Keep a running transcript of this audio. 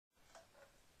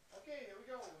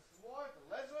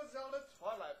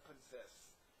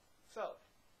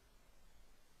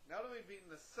we've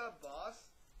beaten the sub-boss.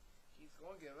 He's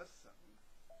going to give us something.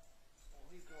 Well,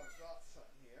 he's going to drop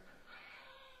something here.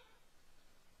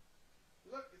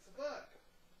 Look, it's a bug.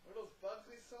 What are those bugs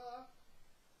we saw?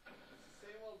 It's the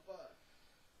same old bug.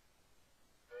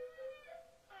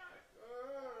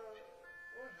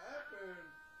 What happened?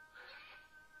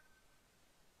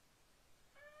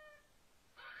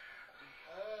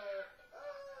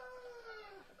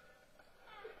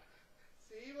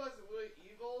 See, he wasn't really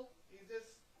evil. He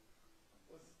just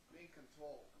was being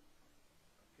controlled.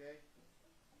 Okay?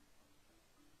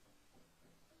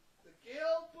 The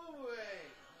Gale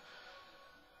Boomerang.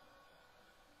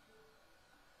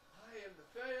 I am the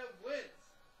Fairy of Winds,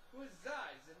 who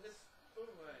resides in this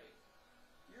boomerang.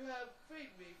 You have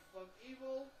freed me from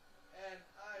evil, and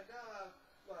I now have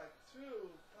my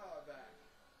true power back.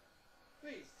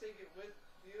 Please take it with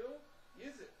you.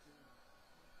 Use it to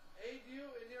aid you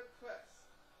in your quest.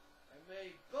 And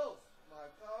may both my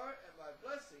power and my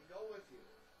blessing go with you.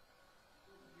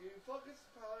 If you focus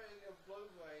power in your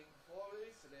boomerang before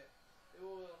releasing it, it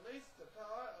will release the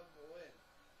power of the wind,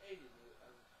 aiding you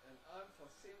in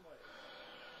unforeseen ways.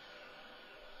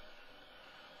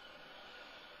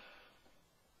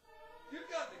 You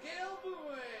got the Gale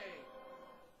Boomerang!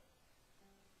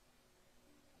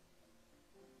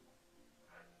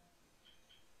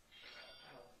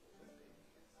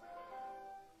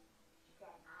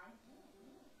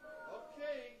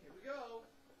 Okay, here we go.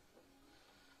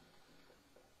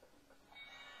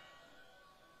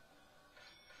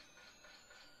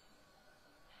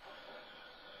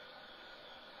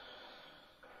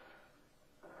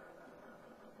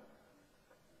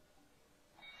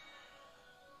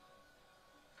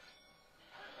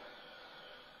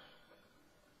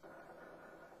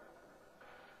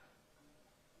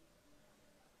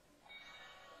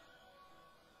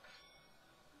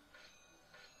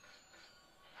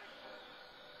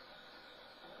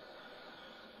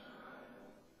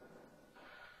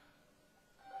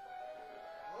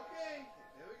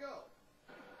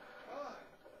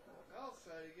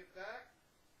 Get back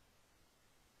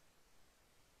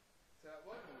to that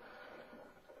one movie.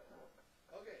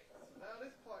 Okay, so now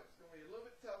this part's going to be a little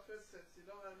bit tougher since you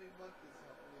don't have any monkeys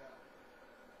helping you out.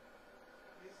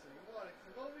 Okay, so you want to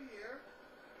come over here,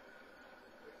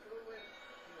 wait for the wind,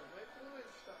 wait for the wind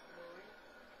to stop blowing.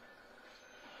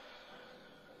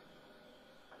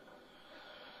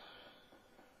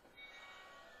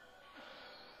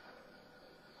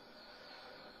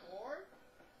 Or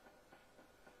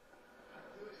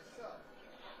do it yourself.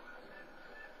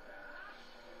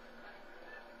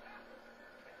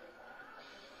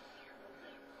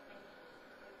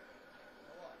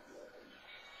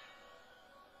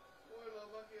 Boy,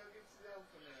 little monkey, I'll get you down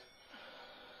from there.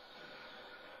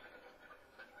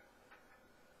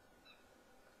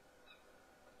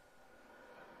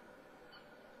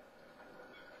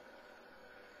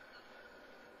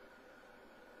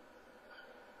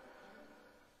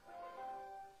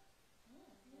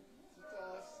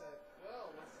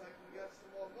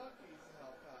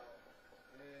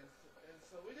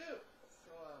 So we do.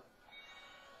 So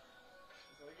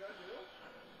we gotta do.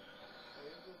 Wait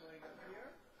a boomerang up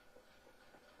here.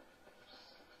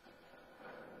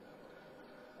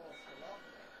 Oh, still up.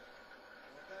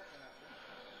 I want that to happen.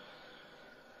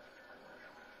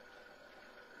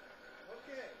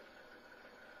 Okay.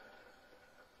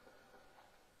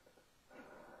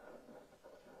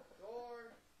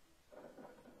 Door.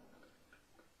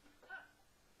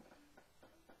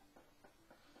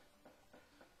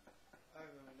 I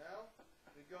remember now.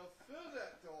 We go through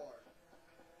that door.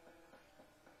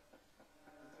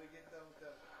 As we get done with the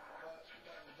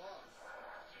boss.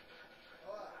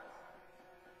 Alright.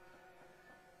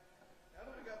 Now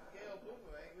that we got the Gale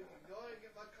Boomerang, we can go ahead and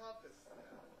get my compass now.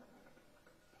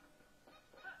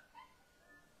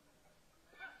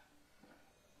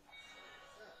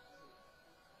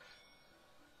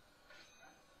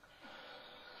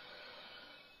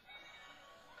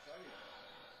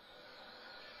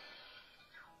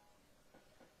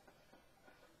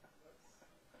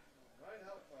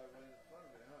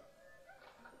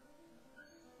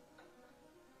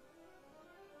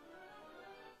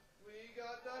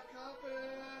 Got the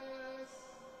compass!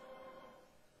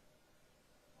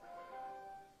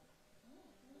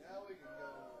 Now we can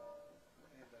go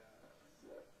and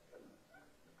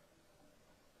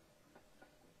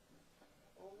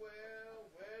oh well,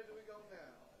 where do we go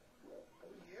now?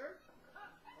 Over here?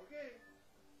 Okay.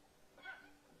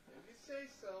 If you say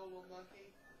so, little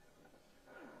monkey.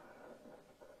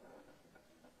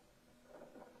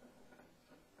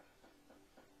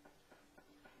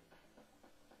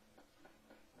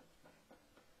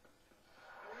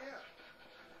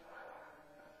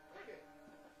 Okay.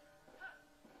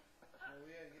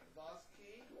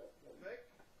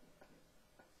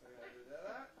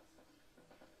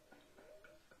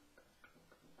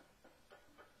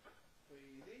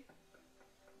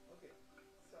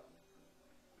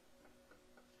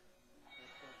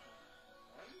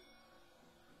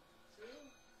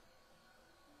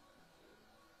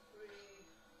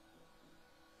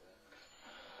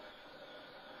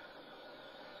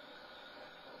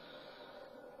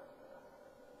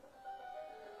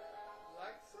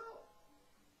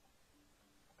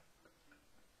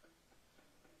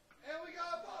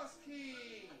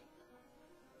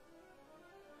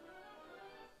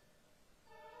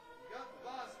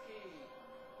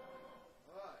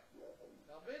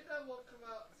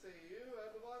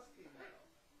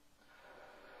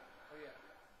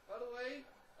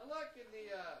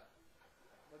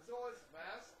 Majora's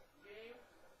Mask game.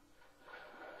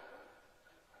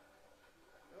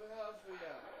 No help for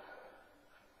you.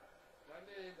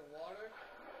 Landed in the water,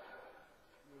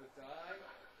 you would die.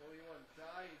 Well, you wouldn't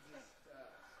die, you just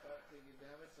start taking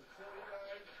damage until you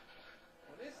die.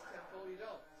 On this temple, you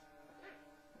don't.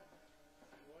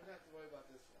 You won't have to worry about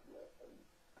this one.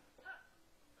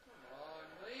 Come on,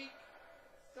 Link.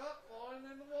 Stop falling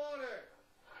in the water.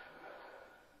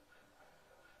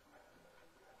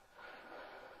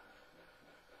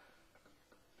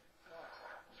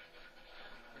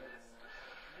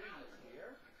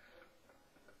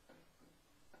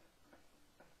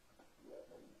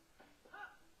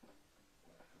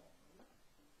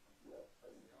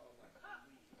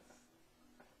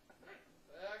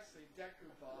 Deku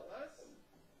Bombers.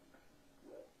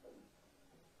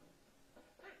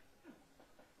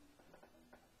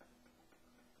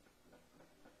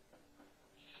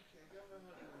 Okay, go over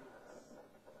 100 meters.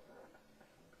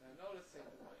 Now notice it.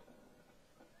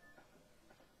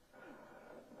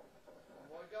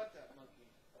 Well, I got that monkey.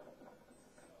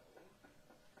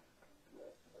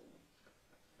 So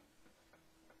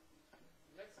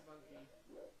next monkey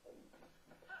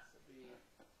should be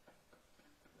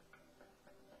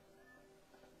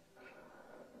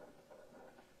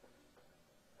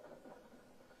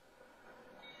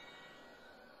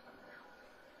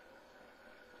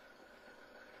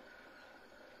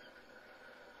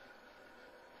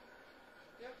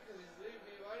yep, because he's leaving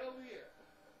me right over here.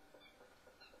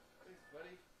 Thanks,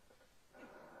 buddy.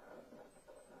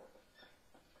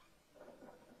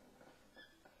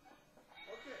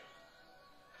 Okay.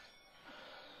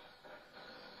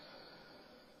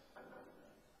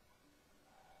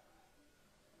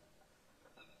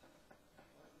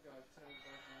 Well, we gotta turn it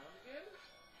back around again.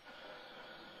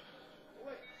 Oh,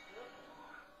 wait. What?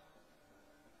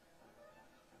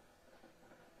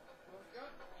 What we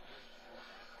got?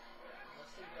 I'll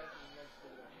see you guys in the next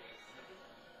video here in a second.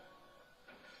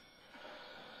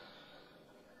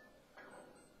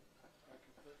 I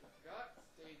completely forgot.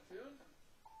 Stay tuned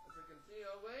as we continue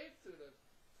our way to the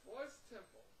Forest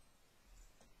Temple.